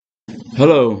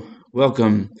Hello,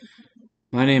 welcome.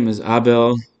 My name is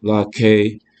Abel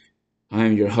Lake. I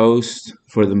am your host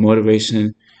for the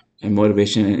Motivation and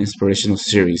Inspirational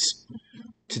series.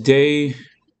 Today,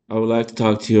 I would like to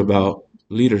talk to you about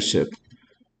leadership,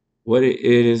 what it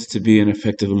is to be an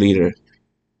effective leader.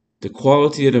 The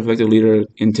quality of an effective leader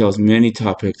entails many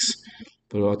topics,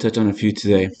 but I'll touch on a few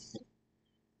today.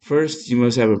 First, you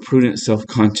must have a prudent self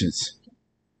conscience.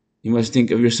 You must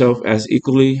think of yourself as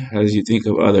equally as you think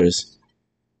of others.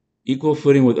 Equal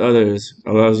footing with others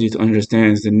allows you to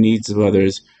understand the needs of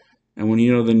others, and when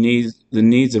you know the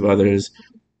needs of others,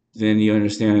 then you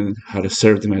understand how to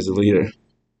serve them as a leader.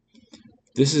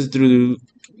 This is through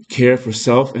care for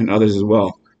self and others as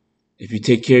well. If you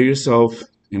take care of yourself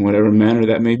in whatever manner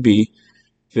that may be,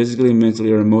 physically,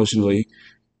 mentally, or emotionally,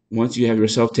 once you have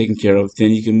yourself taken care of,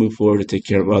 then you can move forward to take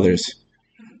care of others.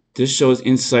 This shows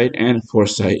insight and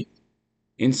foresight.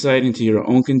 Insight into your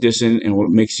own condition and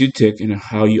what makes you tick and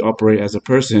how you operate as a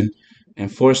person,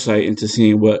 and foresight into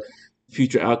seeing what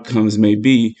future outcomes may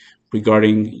be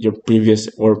regarding your previous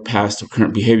or past or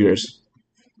current behaviors.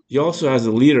 You also, as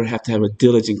a leader, have to have a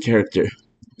diligent character.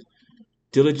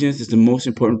 Diligence is the most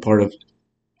important part of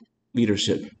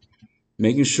leadership,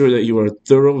 making sure that you are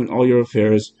thorough in all your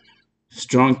affairs,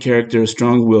 strong character,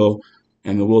 strong will,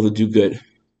 and the will to do good.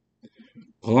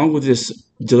 Along with this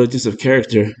diligence of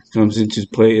character comes into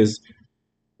play is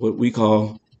what we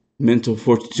call mental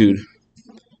fortitude,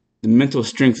 the mental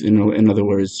strength, in other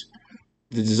words,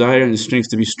 the desire and the strength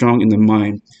to be strong in the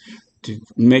mind, to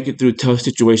make it through tough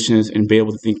situations and be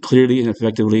able to think clearly and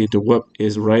effectively into what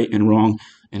is right and wrong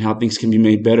and how things can be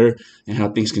made better and how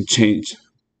things can change.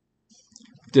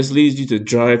 This leads you to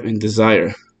drive and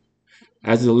desire.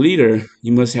 As a leader,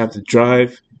 you must have the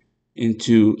drive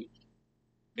into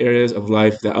areas of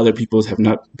life that other people have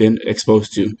not been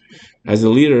exposed to. As a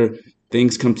leader,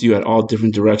 things come to you at all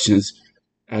different directions.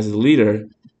 As a leader,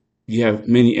 you have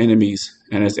many enemies,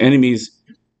 and as enemies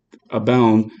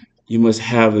abound, you must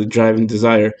have the driving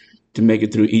desire to make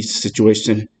it through each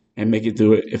situation and make it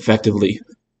through it effectively.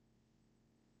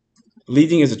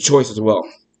 Leading is a choice as well.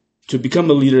 To become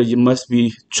a leader, you must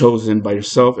be chosen by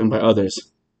yourself and by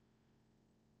others.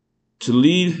 To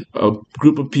lead a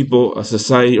group of people, a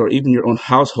society, or even your own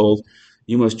household,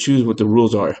 you must choose what the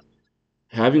rules are.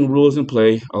 Having rules in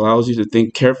play allows you to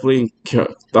think carefully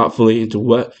and thoughtfully into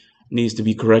what needs to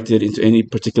be corrected into any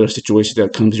particular situation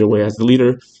that comes your way as the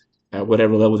leader at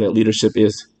whatever level that leadership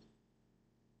is.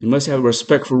 You must have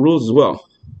respect for rules as well.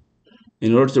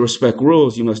 In order to respect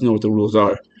rules, you must know what the rules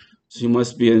are. So you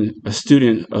must be a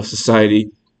student of society,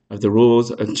 of the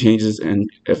rules and changes and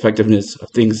effectiveness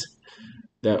of things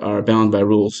that are bound by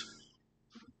rules.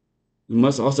 You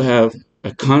must also have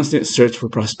a constant search for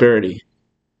prosperity.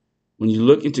 When you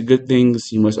look into good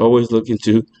things, you must always look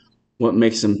into what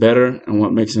makes them better and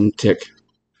what makes them tick.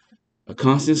 A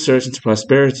constant search into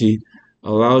prosperity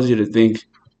allows you to think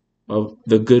of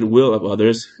the goodwill of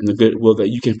others and the goodwill that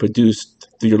you can produce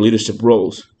through your leadership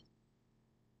roles.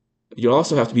 You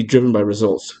also have to be driven by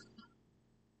results.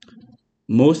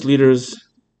 Most leaders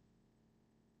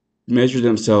measure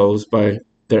themselves by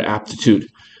their aptitude,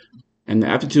 and the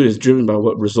aptitude is driven by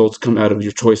what results come out of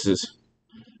your choices.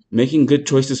 Making good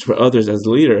choices for others as a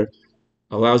leader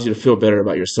allows you to feel better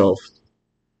about yourself.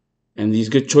 And these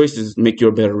good choices make you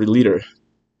a better leader.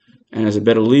 And as a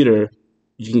better leader,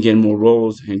 you can gain more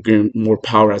roles and gain more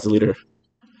power as a leader.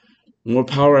 More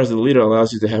power as a leader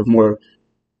allows you to have more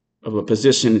of a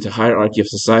position into hierarchy of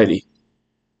society.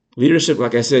 Leadership,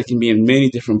 like I said, can be in many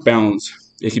different bounds.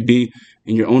 It could be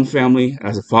in your own family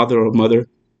as a father or a mother.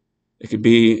 It could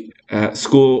be at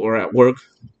school or at work.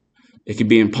 It could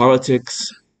be in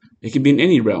politics. It could be in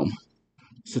any realm.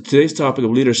 So today's topic of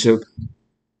leadership,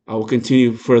 I will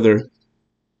continue further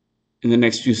in the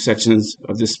next few sections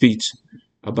of this speech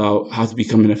about how to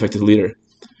become an effective leader.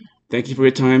 Thank you for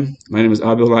your time. My name is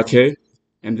Abel Lake,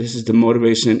 and this is the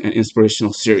Motivation and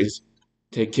Inspirational series.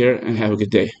 Take care and have a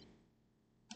good day.